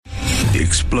The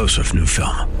explosive new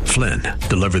film, Flynn,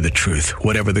 Deliver the Truth,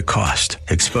 Whatever the Cost,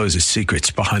 exposes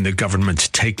secrets behind the government's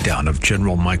takedown of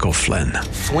General Michael Flynn.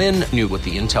 Flynn knew what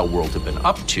the intel world had been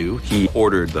up to. He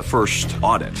ordered the first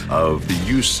audit of the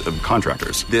use of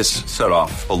contractors. This set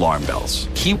off alarm bells.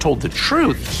 He told the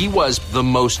truth. He was the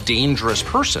most dangerous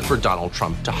person for Donald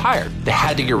Trump to hire. They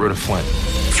had to get rid of Flynn.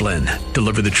 Flynn,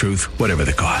 Deliver the Truth, Whatever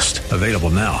the Cost. Available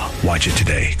now. Watch it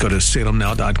today. Go to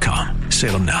salemnow.com.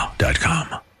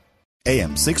 salemnow.com.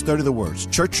 AM 630 The Word's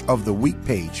Church of the Week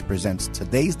page presents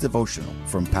today's devotional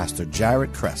from Pastor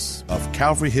Kress of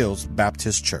Calvary Hills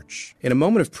Baptist Church. In a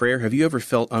moment of prayer, have you ever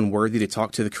felt unworthy to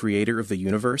talk to the Creator of the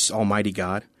universe, Almighty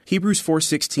God? Hebrews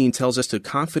 4:16 tells us to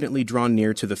confidently draw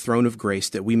near to the throne of grace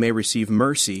that we may receive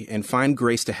mercy and find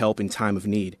grace to help in time of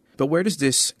need. But where does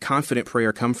this confident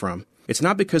prayer come from? It's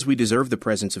not because we deserve the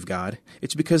presence of God.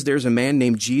 It's because there's a man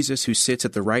named Jesus who sits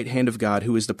at the right hand of God,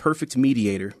 who is the perfect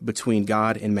mediator between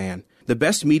God and man. The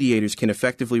best mediators can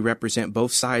effectively represent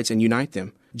both sides and unite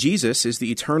them. Jesus is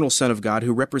the eternal Son of God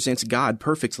who represents God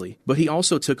perfectly, but he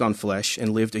also took on flesh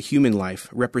and lived a human life,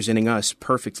 representing us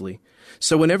perfectly.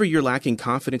 So whenever you're lacking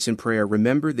confidence in prayer,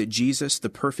 remember that Jesus, the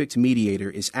perfect mediator,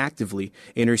 is actively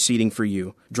interceding for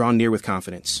you. Draw near with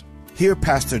confidence. Hear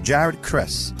Pastor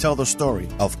Kress tell the story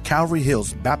of Calvary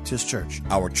Hills Baptist Church,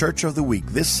 our Church of the Week,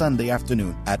 this Sunday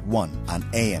afternoon at 1 on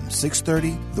AM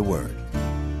 630 The Word.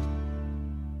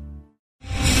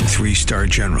 3-star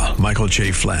General Michael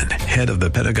J. Flynn, head of the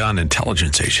Pentagon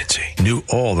Intelligence Agency, knew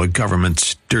all the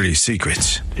government's dirty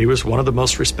secrets. He was one of the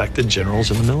most respected generals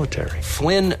in the military.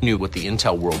 Flynn knew what the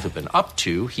intel world had been up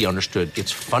to. He understood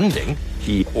its funding.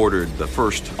 He ordered the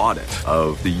first audit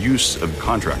of the use of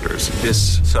contractors.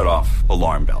 This set off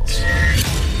alarm bells.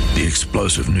 The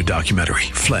explosive new documentary,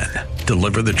 Flynn,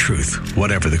 Deliver the Truth,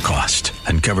 Whatever the Cost,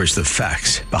 uncovers the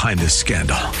facts behind this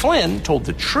scandal. Flynn told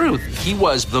the truth. He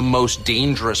was the most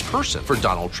dangerous person for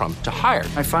Donald Trump to hire.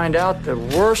 I find out the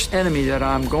worst enemy that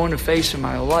I'm going to face in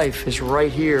my life is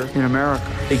right here in America.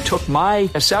 They took my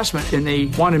assessment and they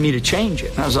wanted me to change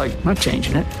it. And I was like, I'm not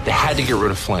changing it. They had to get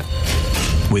rid of Flynn.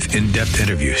 With in-depth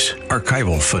interviews,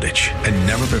 archival footage, and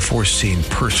never-before-seen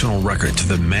personal records of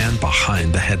the man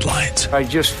behind the headlines. I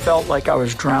just felt like I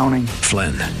was drowning.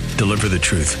 Flynn, Deliver the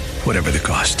Truth, Whatever the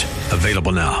Cost.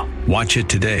 Available now. Watch it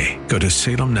today. Go to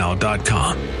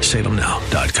salemnow.com.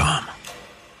 salemnow.com.